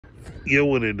Yo,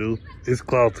 what it do? It's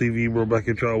Cloud TV, bro. Back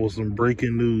at y'all with some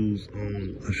breaking news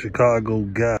on a Chicago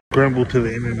guy. Scrambled to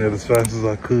the internet as fast as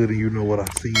I could, and you know what I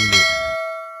seen it.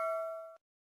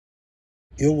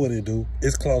 Yo, what it do?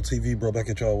 It's Cloud TV, bro. Back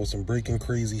at y'all with some breaking,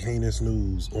 crazy, heinous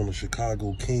news on a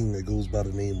Chicago king that goes by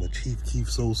the name of Chief Keef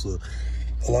Sosa.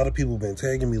 A lot of people been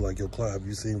tagging me like, yo, Cloud, have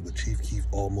you seen what Chief Keef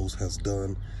almost has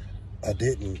done? I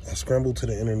didn't. I scrambled to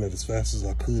the internet as fast as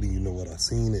I could, and you know what I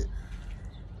seen it.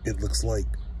 It looks like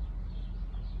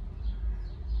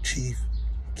Chief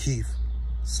Keef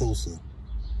Sosa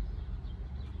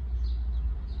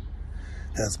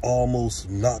has almost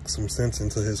knocked some sense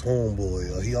into his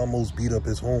homeboy. He almost beat up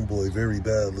his homeboy very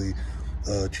badly.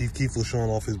 Chief Keef was showing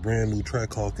off his brand new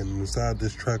Trackhawk, and inside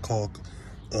this Trackhawk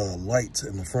lights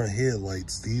and the front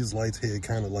headlights, these lights had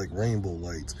kind of like rainbow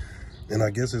lights. And I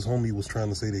guess his homie was trying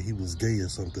to say that he was gay or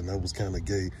something. That was kind of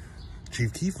gay.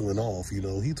 Chief Keef went off, you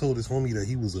know. He told his homie that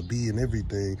he was a B and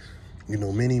everything. You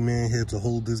know, many men had to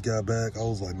hold this guy back. I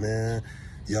was like, man,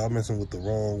 y'all messing with the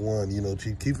wrong one. You know,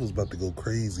 Chief Keef was about to go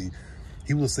crazy.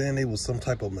 He was saying they was some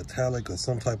type of metallic or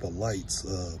some type of lights.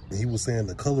 He was saying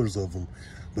the colors of them,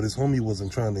 but his homie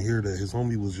wasn't trying to hear that. His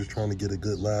homie was just trying to get a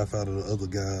good laugh out of the other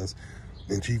guys.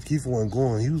 And Chief Keef wasn't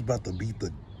going. He was about to beat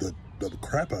the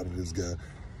crap out of this guy.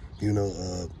 You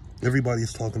know,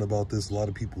 everybody's talking about this. A lot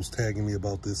of people's tagging me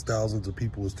about this. Thousands of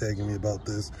people was tagging me about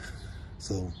this.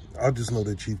 So I just know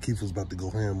that Chief Keef was about to go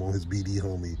ham on his BD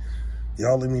homie.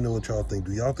 Y'all let me know what y'all think.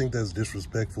 Do y'all think that's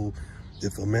disrespectful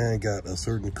if a man got a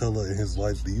certain color in his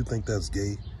lights? Do you think that's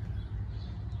gay?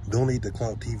 Donate to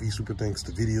Clout TV. Super thanks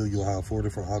to video. You'll have 4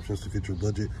 different options to fit your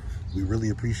budget. We really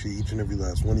appreciate each and every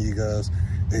last one of you guys.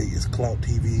 Hey, it's Clout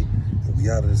TV, and we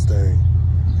out of this thing.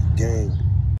 Gang.